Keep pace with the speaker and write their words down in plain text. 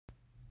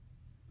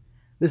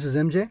This is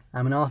MJ.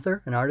 I'm an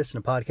author, an artist,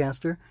 and a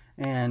podcaster,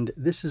 and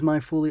this is my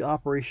fully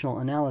operational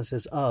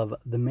analysis of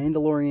The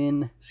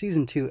Mandalorian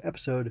Season 2,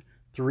 Episode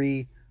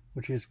 3,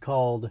 which is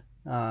called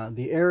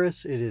The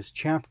Heiress. It is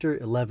Chapter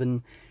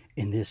 11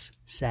 in this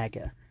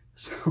saga.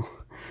 So,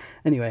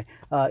 anyway,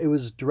 it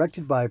was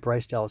directed by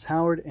Bryce Dallas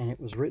Howard, and it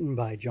was written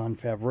by Jon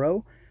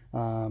Favreau.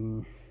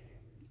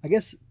 I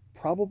guess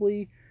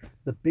probably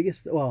the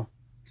biggest...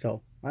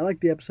 So, I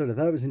liked the episode. I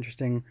thought it was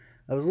interesting.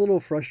 I was a little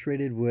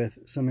frustrated with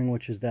something,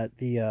 which is that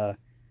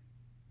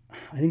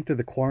I think they're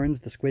the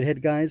Quarrens, the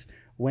Squidhead guys,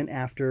 went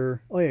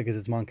after... Oh, yeah, because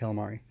it's Mon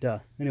Calamari. Duh.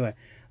 Anyway,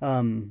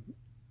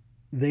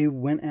 they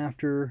went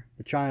after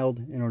the child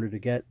in order to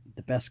get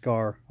the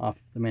Beskar off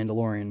the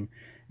Mandalorian.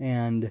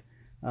 And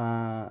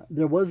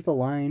there was the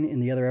line in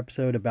the other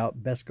episode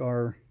about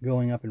Beskar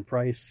going up in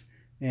price,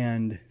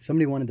 and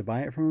somebody wanted to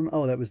buy it from him.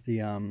 Oh, that was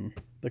the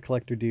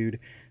collector dude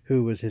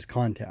who was his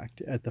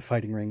contact at the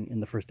fighting ring in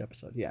the first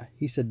episode. Yeah,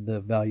 he said the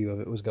value of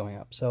it was going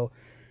up. So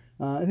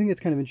I think it's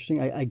kind of interesting.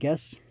 I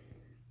guess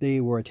they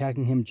were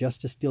attacking him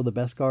just to steal the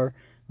Beskar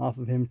off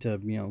of him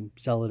to,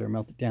 sell it or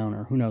melt it down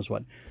or who knows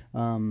what.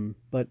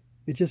 But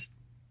it just,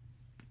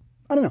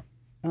 I don't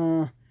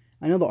know.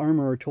 I know the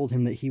armorer told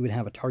him that he would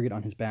have a target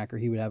on his back, or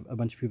he would have a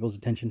bunch of people's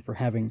attention for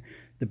having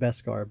the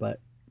Beskar,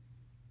 but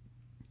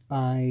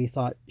I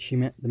thought she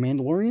meant the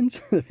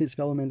Mandalorians, his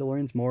fellow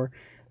Mandalorians, more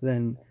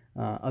than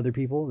other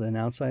people, than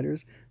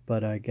outsiders.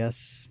 But I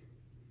guess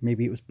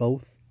maybe it was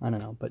both. I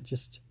don't know. But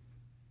just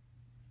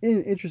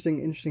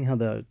interesting how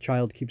the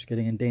child keeps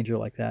getting in danger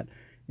like that.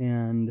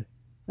 And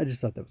I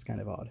just thought that was kind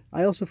of odd.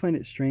 I also find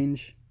it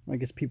strange. I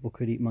guess people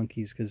could eat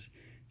monkeys because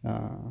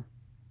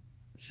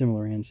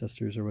similar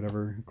ancestors or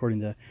whatever,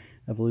 according to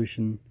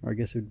evolution. Or I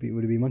guess would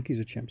it be monkeys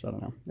or chimps? I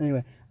don't know.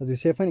 Anyway, as I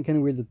say, I find it kind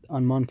of weird that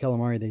on Mon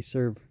Calamari they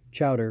serve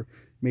chowder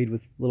made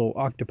with little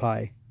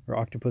octopi or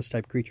octopus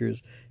type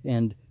creatures,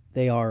 and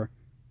they are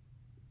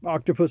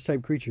octopus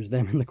type creatures,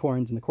 them and the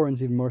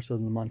Quarrens even more so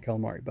than the Mon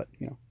Calamari, but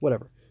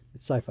whatever,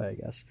 it's sci-fi, I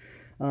guess.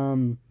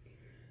 The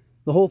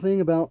whole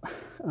thing about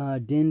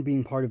Din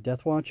being part of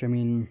Death Watch, I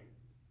mean,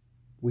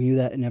 we knew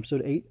that in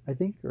episode 8, I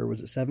think, or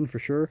was it 7 for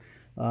sure.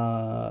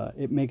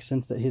 It makes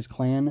sense that his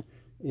clan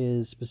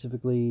is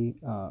specifically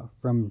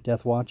from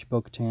Death Watch.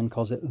 Bo-Katan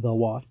calls it the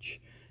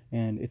Watch,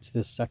 and it's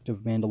this sect of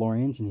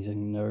Mandalorians, and he's like,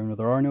 no,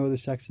 there are no other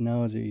sects.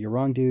 No, you're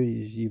wrong,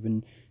 dude. You've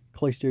been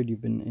cloistered,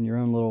 you've been in your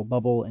own little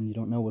bubble, and you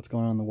don't know what's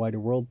going on in the wider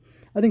world.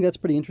 I think that's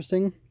pretty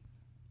interesting.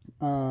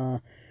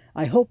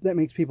 I hope that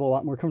makes people a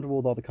lot more comfortable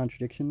with all the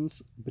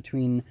contradictions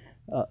between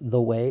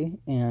The Way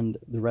and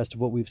the rest of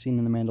what we've seen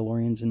in the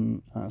Mandalorians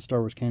and Star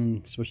Wars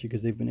canon, especially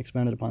because they've been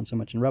expounded upon so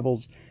much in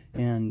Rebels,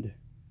 and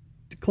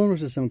Clone Wars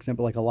to some extent,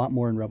 but like a lot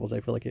more in Rebels. I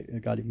feel like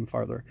it got even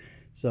farther.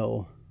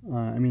 So,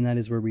 that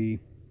is where we...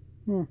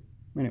 Well,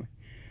 anyway,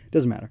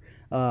 doesn't matter.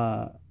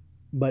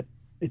 But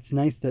it's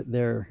nice that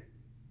they're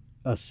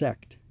a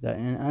sect,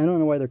 and I don't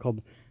know why they're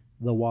called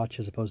the Watch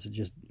as opposed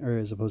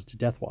to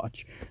Death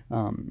Watch.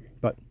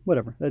 But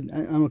whatever.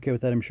 I'm okay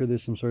with that. I'm sure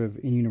there's some sort of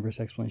in-universe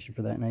explanation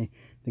for that, and I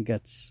think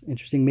that's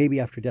interesting. Maybe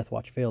after Death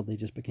Watch failed, they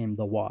just became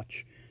the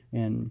Watch,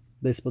 and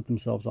they split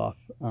themselves off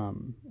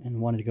and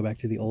wanted to go back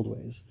to the old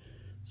ways.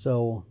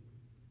 So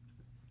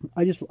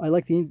I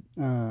like the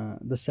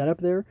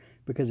setup there,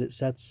 because it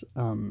sets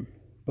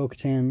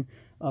Bo-Katan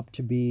up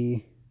to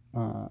be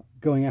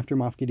going after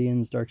Moff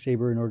Gideon's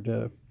Darksaber in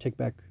order to take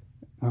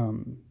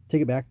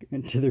it back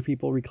to their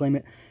people, reclaim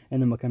it,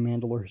 and then become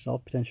Mandalore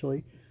herself,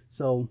 potentially.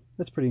 So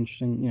that's pretty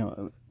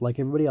interesting. Like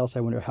everybody else, I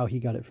wonder how he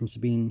got it from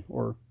Sabine,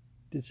 or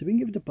did Sabine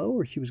give it to Bo,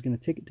 or she was going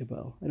to take it to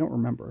Bo? I don't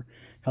remember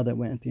how that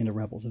went at the end of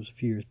Rebels. It was a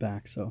few years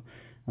back, so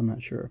I'm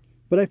not sure.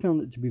 But I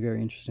found it to be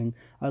very interesting.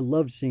 I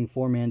loved seeing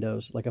 4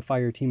 Mandos, like a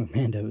fire team of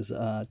Mandos,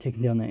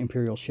 taking down that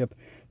Imperial ship.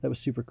 That was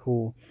super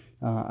cool.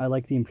 I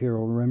like the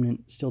Imperial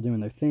Remnant still doing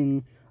their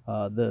thing.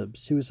 The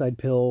suicide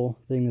pill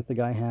thing that the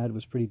guy had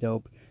was pretty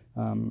dope.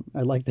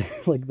 I liked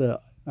the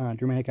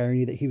dramatic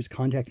irony that he was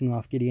contacting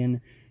Moff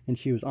Gideon, and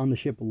she was on the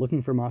ship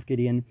looking for Moff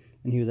Gideon,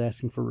 and he was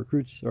asking for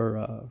recruits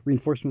or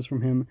reinforcements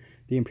from him,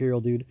 the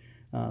Imperial dude.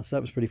 So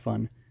that was pretty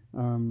fun. I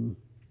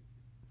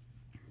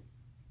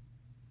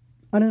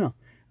don't know.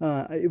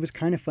 It was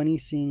kind of funny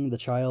seeing the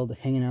child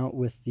hanging out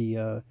with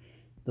the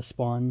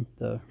spawn,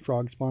 the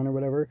frog spawn or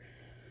whatever,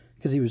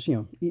 because he was,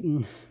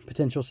 eating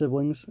potential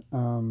siblings.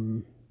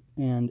 And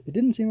it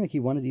didn't seem like he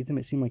wanted to eat them.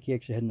 It seemed like he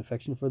actually had an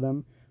affection for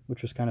them,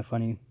 which was kind of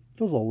funny.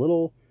 Feels a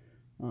little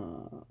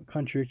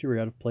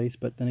contradictory, out of place,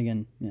 but then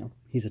again,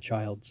 he's a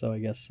child, so I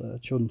guess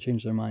children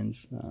change their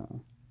minds,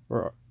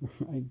 or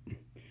I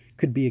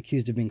could be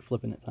accused of being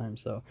flippant at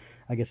times, so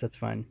I guess that's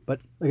fine.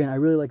 But again, I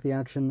really like the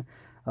action.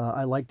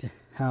 I liked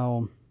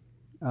how,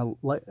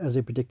 as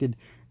I predicted,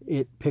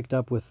 it picked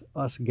up with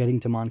us getting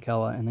to Mon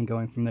Cala and then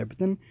going from there. But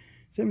then,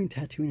 does that mean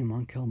Tatooine and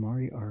Mon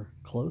Calamari are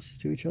close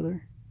to each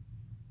other?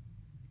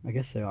 I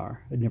guess they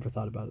are. I'd never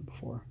thought about it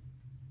before.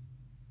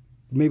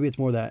 Maybe it's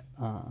more that,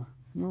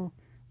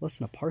 less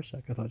than a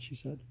parsec, I thought she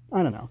said.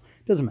 I don't know.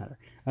 Doesn't matter.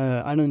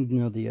 I don't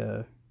know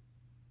the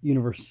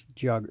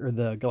or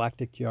the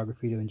galactic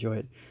geography to enjoy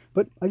it.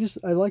 But I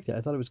liked it.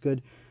 I thought it was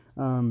good.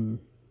 I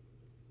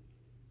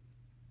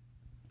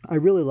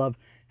really love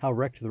how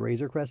wrecked the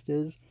Razor Crest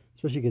is,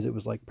 especially because it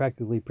was like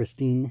practically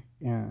pristine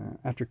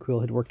after Quill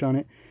had worked on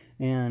it,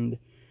 and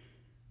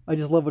I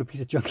just love what a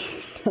piece of junk it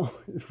is now.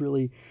 It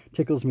really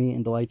tickles me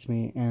and delights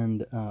me,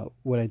 and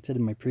what I'd said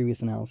in my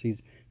previous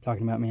analyses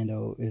talking about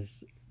Mando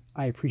is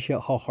I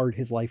appreciate how hard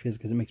his life is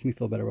because it makes me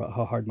feel better about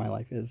how hard my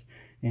life is,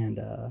 and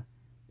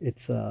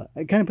it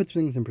kind of puts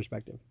things in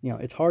perspective.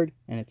 It's hard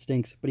and it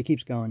stinks, but he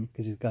keeps going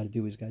because he's got to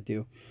do what he's got to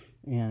do,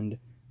 and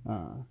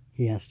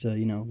he has to,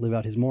 live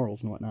out his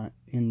morals and whatnot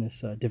in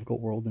this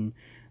difficult world. And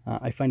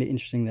I find it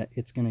interesting that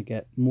it's going to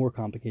get more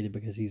complicated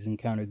because he's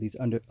encountered these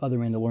other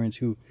Mandalorians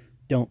who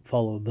don't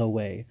follow the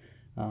way,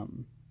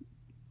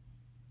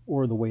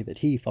 or the way that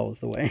he follows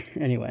the way,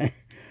 anyway.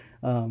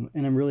 And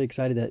I'm really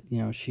excited that,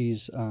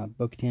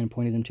 Bo-Katan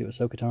pointed him to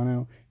Ahsoka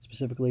Tano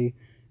specifically,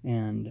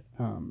 and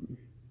I'm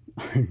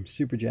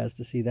super jazzed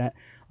to see that.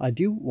 I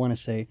do want to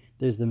say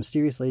there's the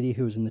mysterious lady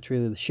who was in the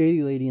trailer, the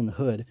shady lady in the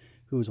hood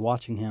who was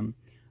watching him.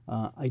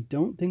 I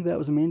don't think that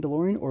was a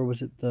Mandalorian, or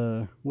was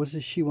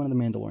she one of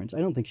the Mandalorians? I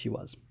don't think she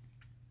was.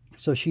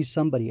 So she's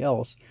somebody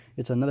else.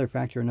 It's another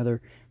factor,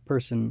 another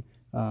person,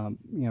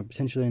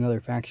 potentially another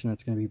faction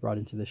that's going to be brought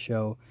into the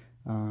show.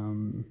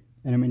 And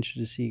I'm interested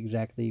to see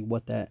exactly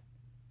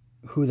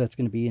who that's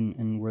going to be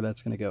and where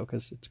that's going to go,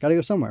 because it's got to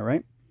go somewhere,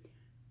 right?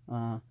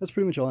 That's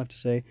pretty much all I have to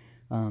say.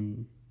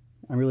 I'm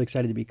really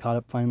excited to be caught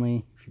up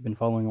finally. If you've been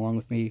following along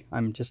with me,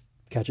 I'm just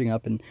catching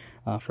up, and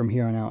from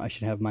here on out I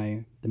should have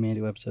the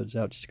Mando episodes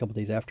out just a couple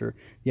days after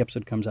the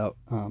episode comes out,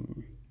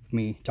 with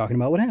me talking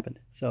about what happened.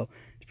 So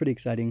it's pretty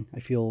exciting. I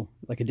feel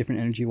like a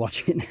different energy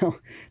watching it now.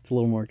 It's a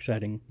little more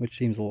exciting, which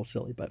seems a little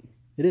silly, but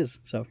it is.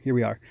 So here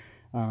we are.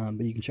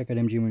 But you can check out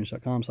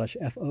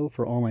mgwinners.com/FO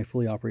for all my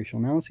fully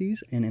operational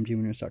analyses, and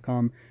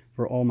mgwinners.com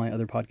for all my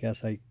other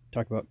podcasts. I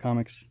talk about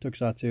comics,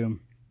 tokusatsu,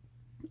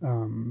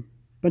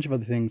 bunch of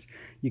other things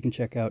you can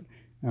check out.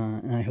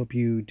 And I hope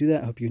you do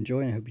that. I hope you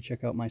enjoy, and I hope you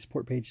check out my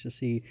support page to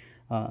see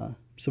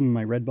some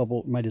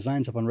of my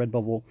designs up on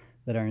Redbubble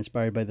that are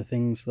inspired by the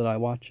things that I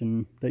watch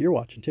and that you're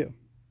watching too.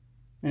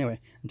 Anyway,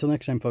 until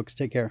next time, folks,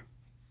 take care.